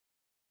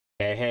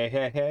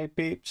Hey,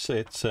 peeps,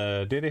 it's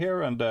Diddy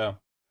here, and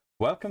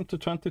welcome to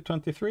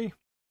 2023.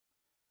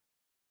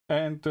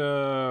 And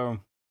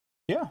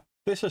yeah,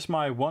 this is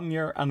my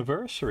 1-year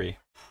anniversary.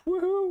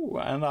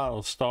 Woohoo! And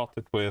I'll start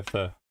it with,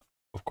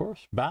 of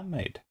course,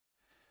 BAND-MAID.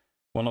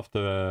 One of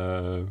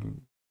the,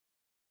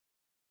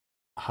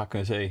 how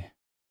can I say,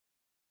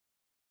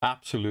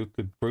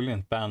 absolutely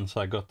brilliant bands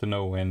I got to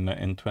know in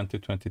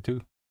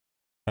 2022.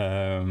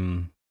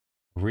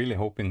 Really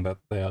hoping that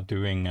they are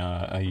doing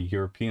a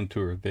European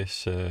tour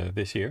this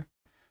year.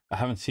 I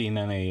haven't seen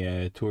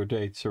any tour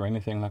dates or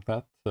anything like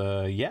that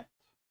yet,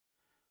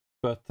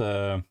 but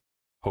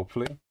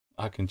hopefully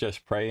I can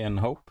just pray and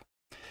hope.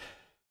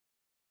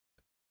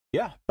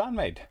 Yeah,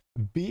 BAND-MAID,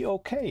 Be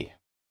Okay.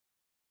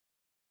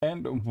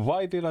 And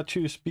why did I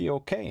choose Be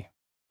Okay?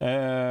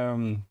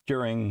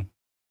 During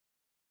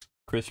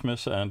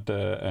Christmas and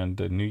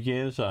New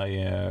Year's,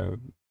 I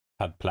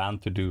had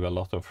planned to do a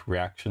lot of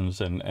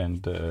reactions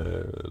and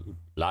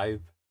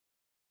live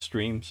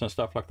streams and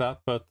stuff like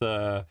that,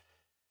 but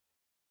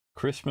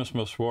Christmas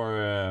was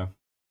more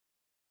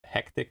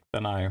hectic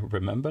than I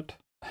remembered,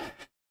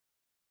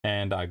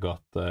 and I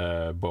got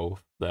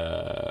both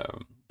the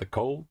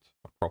cold,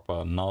 a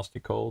proper nasty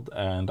cold,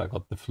 and I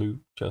got the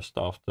flu just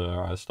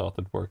after I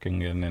started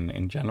working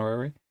in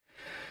January.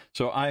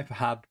 So I've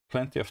had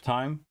plenty of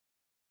time.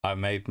 I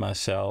made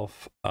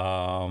myself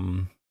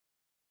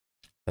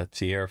let's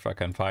see here if I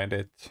can find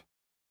it.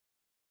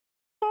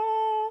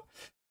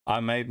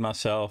 I made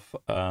myself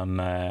an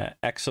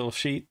Excel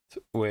sheet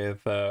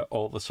with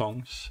all the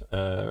songs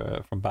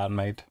from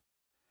BAND-MAID,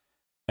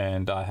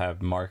 and I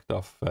have marked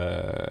off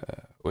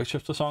which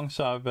of the songs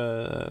I've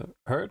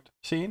heard,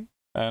 seen,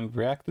 and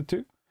reacted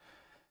to.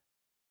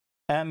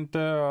 And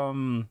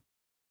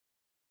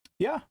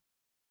yeah,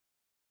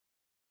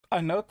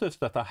 I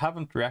noticed that I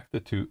haven't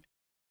reacted to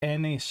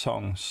any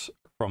songs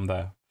from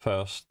the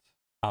first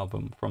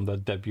album, from the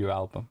debut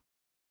album,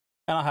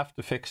 and I have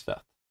to fix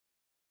that.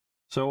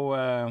 So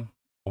I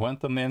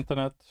went on the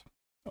internet,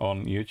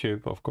 on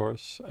YouTube of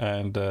course,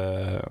 and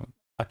I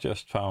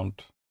just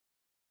found,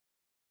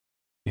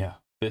 yeah,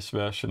 this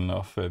version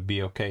of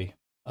Be Okay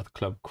at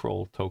Club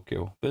Crawl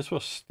Tokyo. This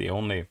was the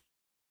only,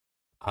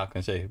 how can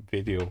I say,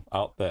 video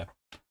out there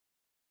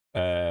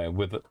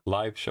with a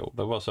live show.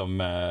 There was some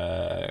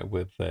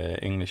with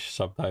English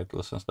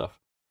subtitles and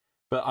stuff,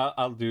 but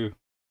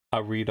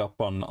I'll read up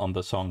on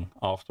the song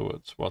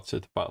afterwards. What's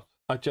it about?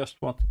 I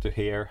just wanted to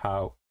hear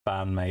how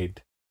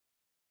BAND-MAID,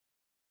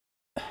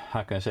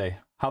 how can I say,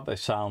 how they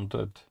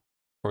sounded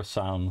or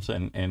sounds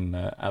in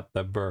at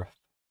their birth,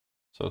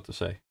 so to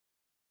say.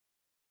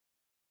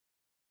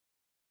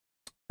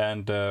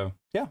 And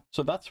yeah,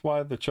 so that's why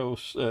I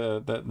chose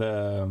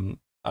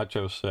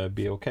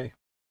Be Okay.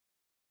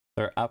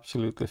 Their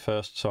absolutely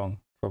first song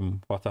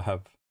from what I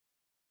have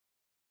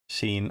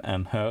seen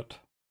and heard.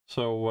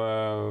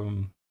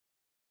 So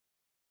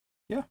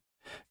yeah,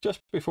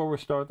 just before we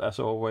start, as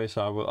always,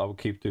 I will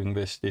keep doing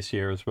this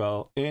year as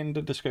well. In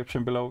the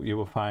description below, you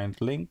will find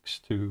links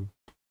to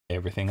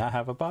everything I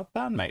have about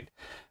BAND-MAID,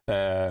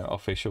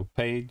 official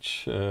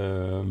page,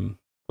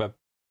 web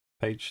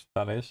page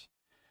that is,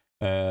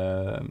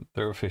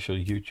 their official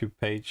YouTube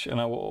page, and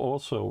I will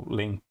also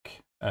link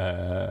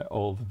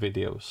all the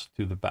videos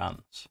to the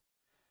bands.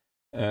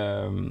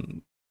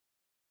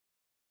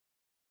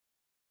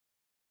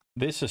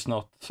 This is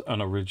not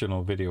an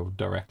original video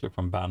directly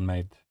from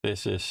BAND-MAID.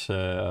 This is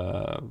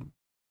a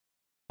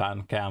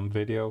Bandcamp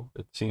video.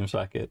 It seems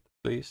like it,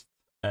 at least.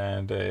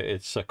 And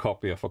it's a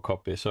copy of a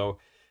copy. So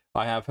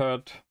I have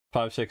heard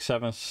 5, 6,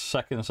 7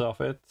 seconds of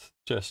it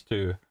just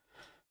to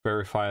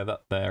verify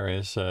that there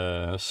is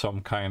some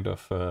kind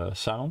of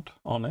sound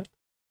on it.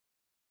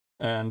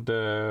 And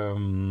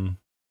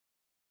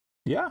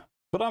yeah,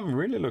 but I'm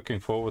really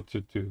looking forward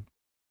to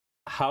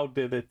how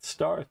did it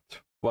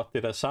start? What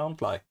did it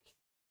sound like?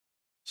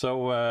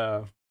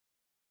 So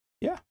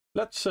yeah,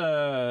 let's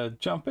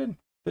jump in.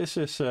 This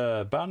is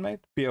BAND-MAID,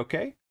 Be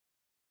Okay,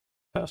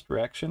 first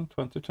reaction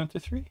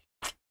 2023.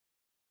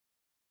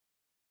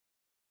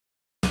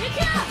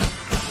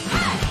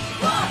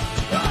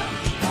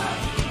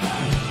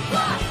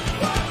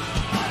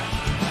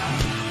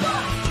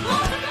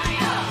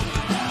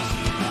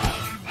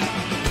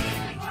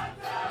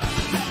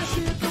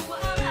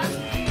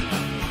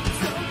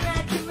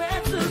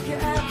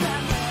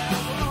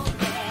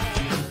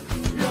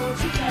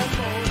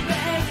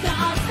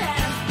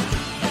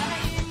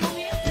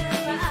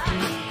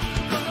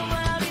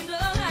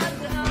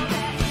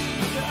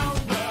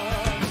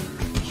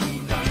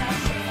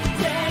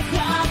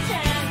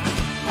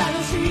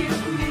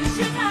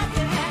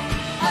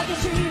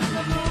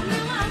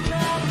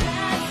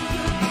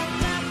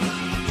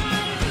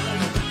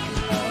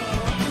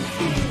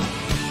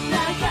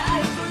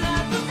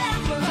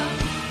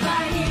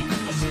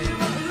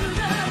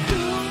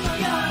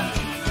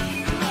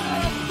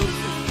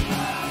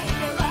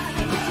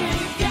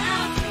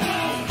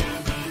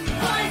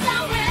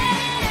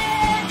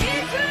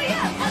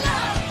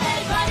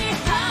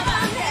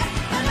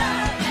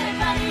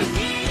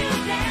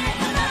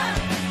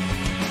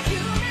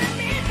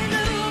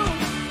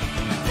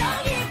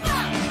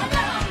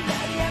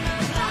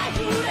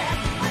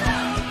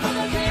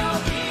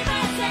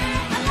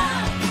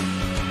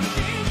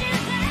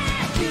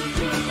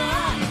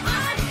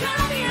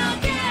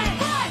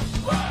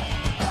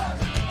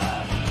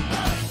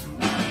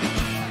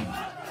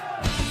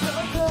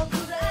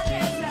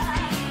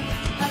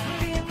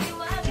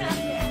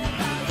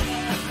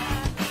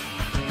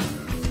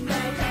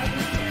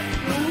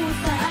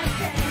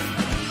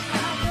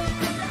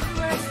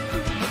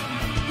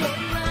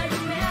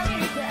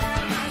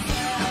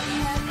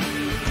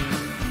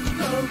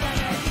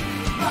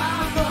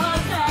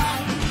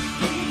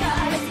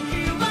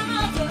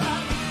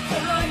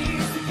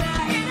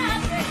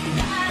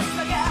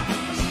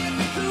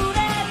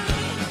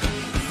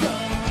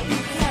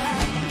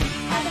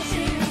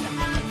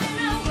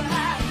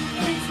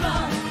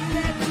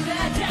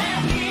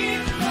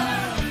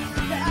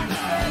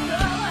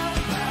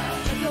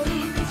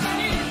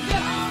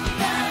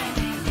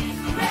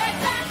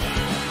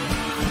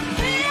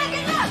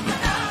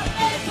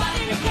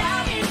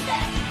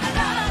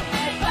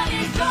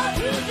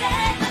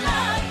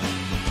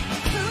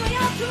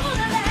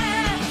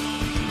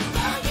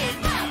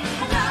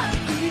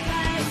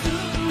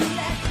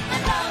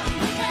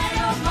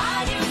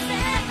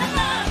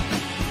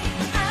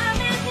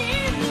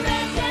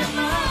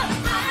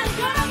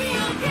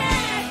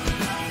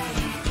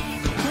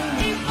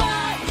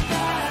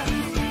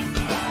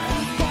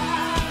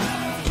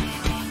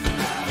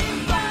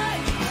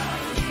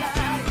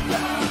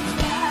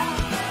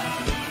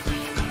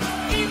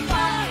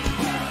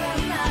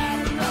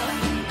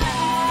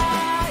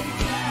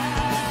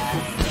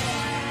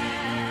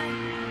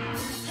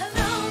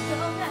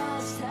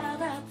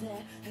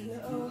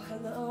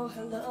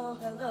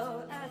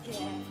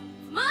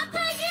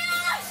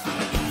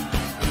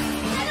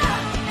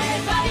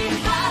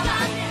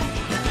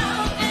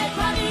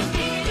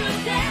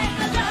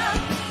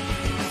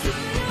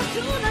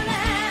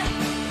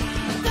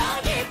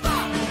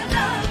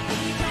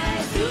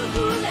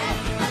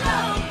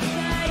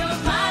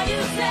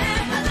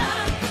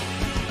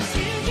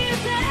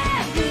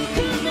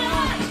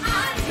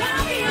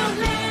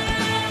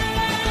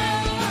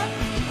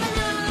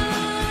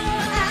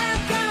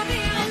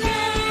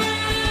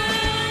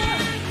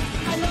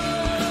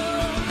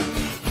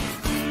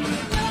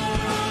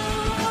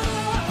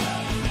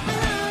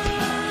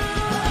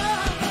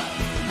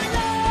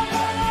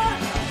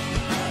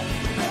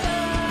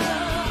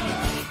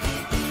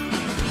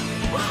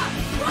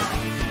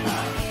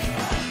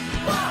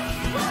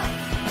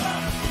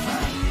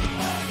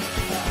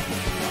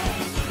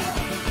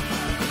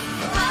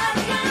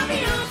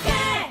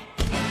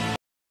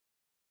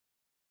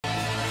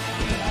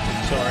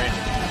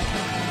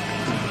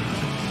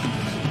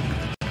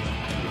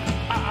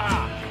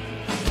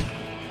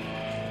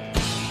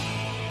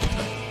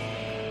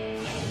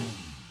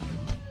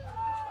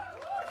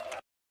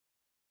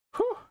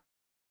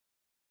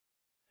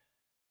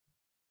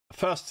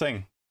 first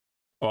thing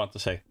I want to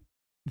say,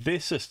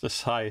 this is the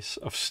size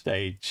of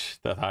stage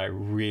that I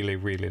really,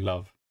 really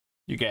love.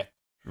 You get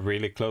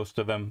really close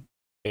to them.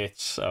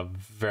 It's a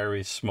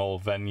very small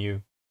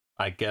venue,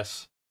 I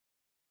guess.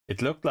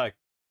 It looked like,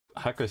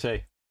 how can I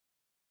say,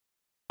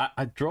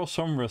 I draw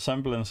some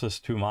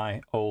resemblances to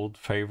my old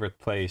favorite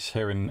place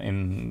here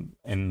in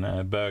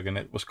Bergen.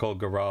 It was called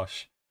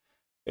Garage.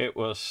 It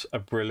was a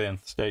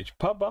brilliant stage.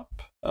 Pub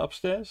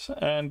upstairs,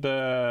 and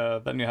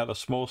then you had a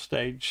small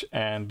stage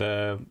and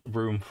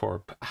room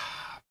for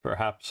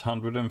perhaps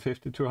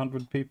 150,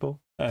 200 people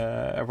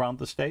around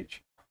the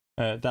stage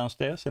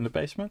downstairs in the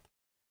basement.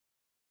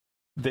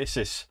 This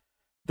is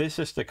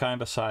the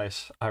kind of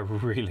size I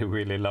really,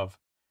 really love.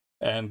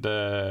 And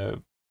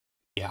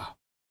yeah.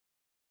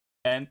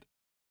 And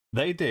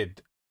they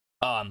did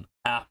an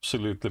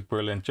absolutely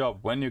brilliant job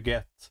when you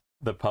get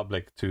the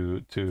public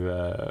to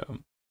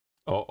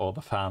or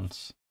the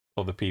fans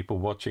or the people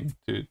watching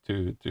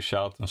to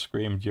shout and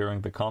scream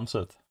during the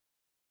concert.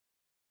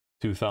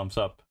 2 thumbs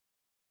up.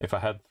 If I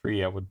had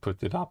 3, I would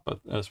put it up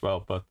as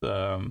well. But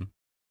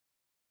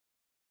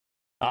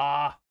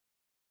I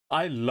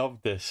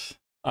love this.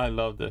 I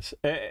love this.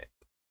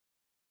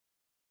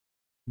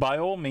 By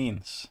all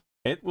means,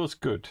 it was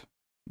good,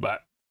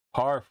 but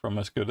far from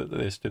as good as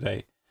it is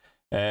today.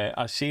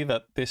 I see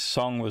that this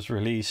song was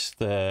released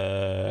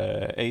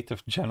 8th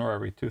of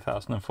January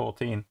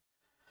 2014,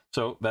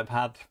 so they've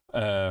had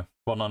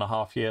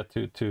 1.5 years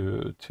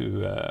to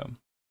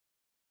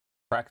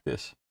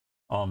practice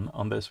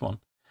on this one.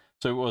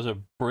 So it was a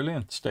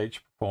brilliant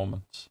stage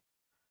performance,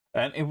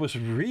 and it was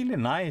really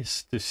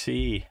nice to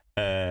see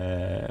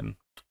Saiki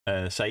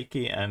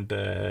and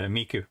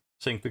Miku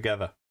sing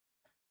together.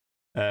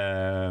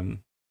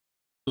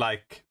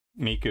 Like,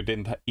 Miku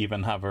didn't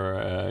even have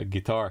her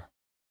guitar.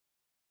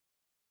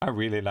 I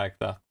really like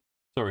that.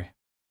 Sorry,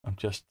 I'm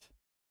just...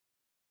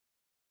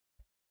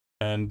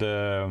 And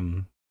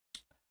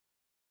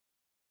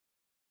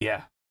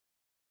yeah,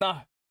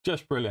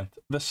 just brilliant.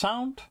 The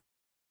sound,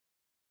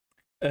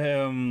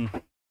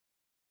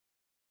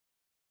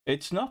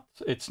 it's not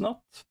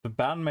the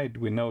BAND-MAID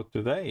we know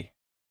today.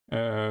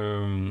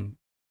 Their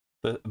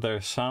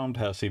sound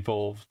has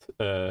evolved,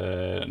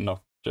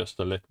 not just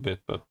a little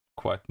bit, but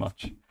quite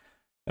much.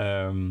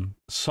 Some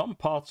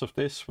parts of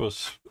this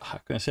was, how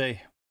can I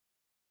say,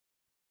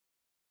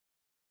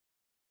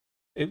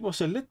 it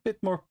was a little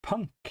bit more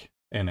punk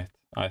in it,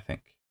 I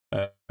think.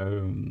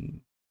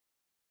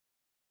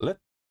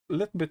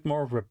 Little bit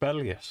more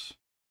rebellious.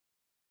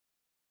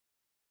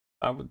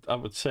 I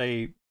would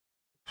say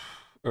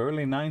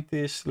early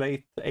 90s,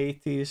 late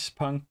 80s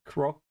punk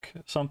rock,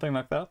 something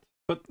like that.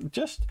 But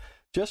just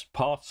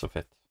parts of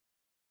it,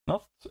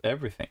 not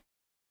everything.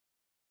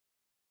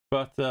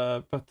 But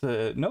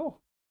no,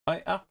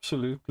 I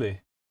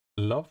absolutely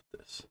love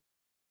this.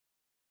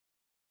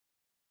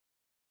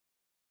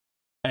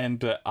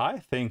 And I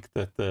think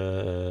that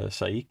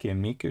Saiki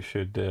and Miku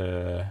should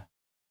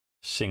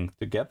sing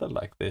together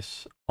like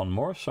this on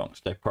more songs.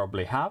 They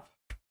probably have,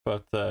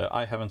 but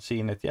I haven't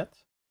seen it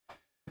yet.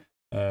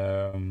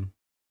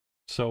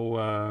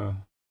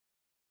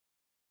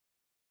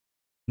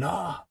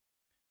 Nah,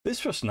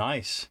 this was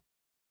nice.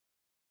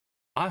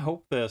 I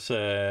hope there's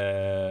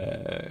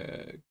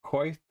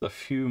quite a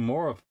few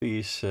more of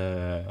these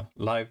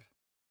live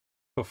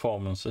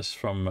performances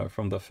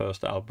from the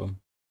first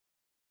album.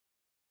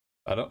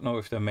 I don't know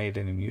if they made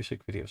any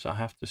music videos. I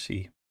have to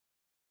see.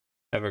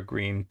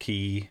 Evergreen,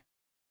 Key,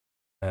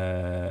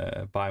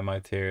 By My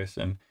Tears,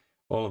 and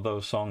all of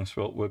those songs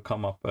will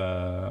come up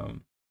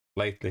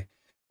lately.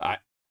 I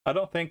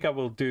don't think I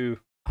will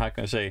do, how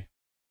can I say,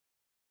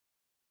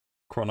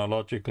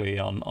 chronologically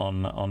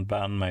on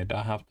BAND-MAID.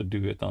 I have to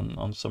do it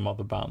on some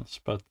other bands,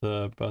 but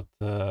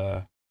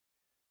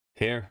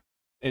here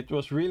it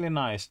was really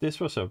nice. This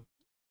was a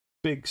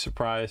big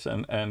surprise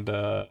and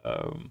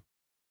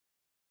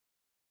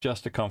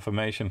just a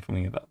confirmation for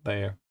me that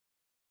they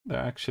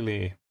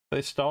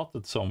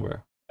started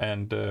somewhere,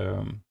 and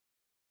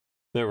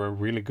they were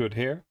really good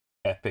here.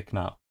 Epic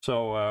now.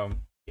 So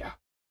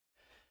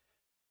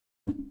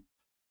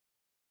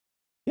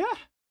yeah,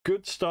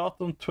 good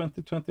start on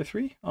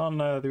 2023 on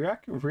the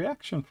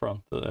reaction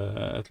front,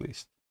 at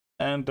least.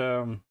 And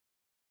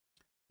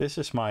this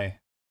is my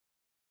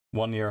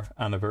 1-year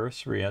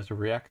anniversary as a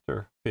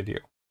reactor video.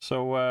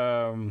 So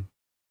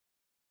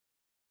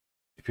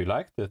if you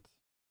liked it,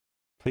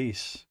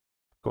 please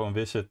go and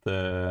visit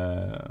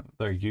their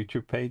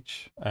YouTube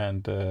page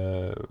and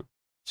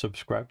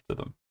subscribe to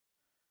them.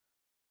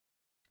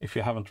 If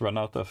you haven't run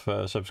out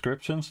of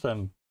subscriptions,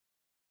 then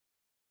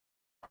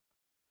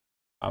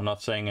I'm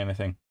not saying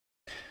anything.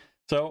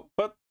 So,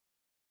 but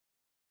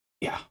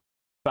yeah,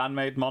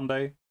 BAND-MAID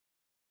Monday,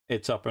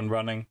 it's up and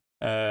running.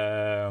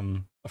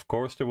 Of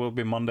course, there will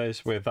be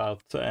Mondays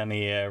without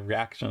any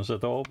reactions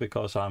at all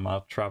because I'm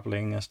out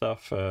traveling and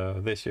stuff.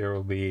 This year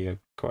will be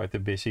quite a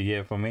busy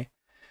year for me.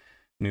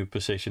 New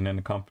position in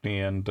the company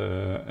and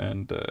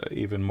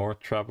even more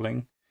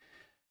traveling.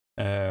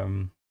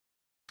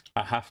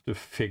 I have to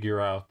figure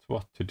out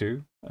what to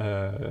do.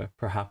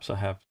 Perhaps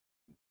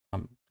I'm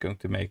going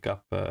to make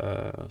up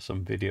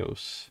some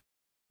videos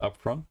up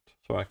front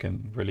so I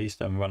can release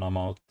them when I'm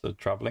out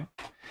traveling.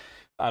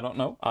 I don't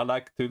know. I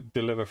like to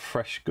deliver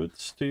fresh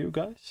goods to you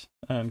guys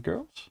and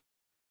girls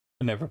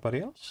and everybody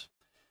else.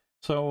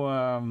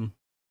 So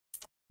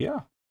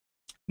yeah.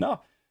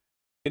 No,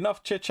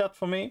 enough chit chat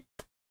for me.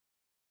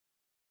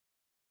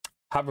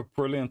 Have a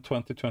brilliant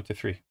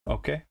 2023,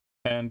 okay?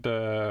 And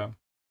I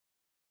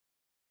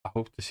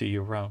hope to see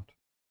you around.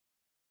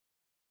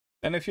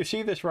 And if you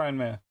see this, Ryan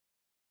Mayer,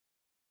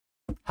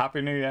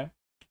 Happy New Year.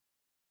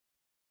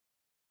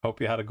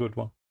 Hope you had a good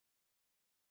one.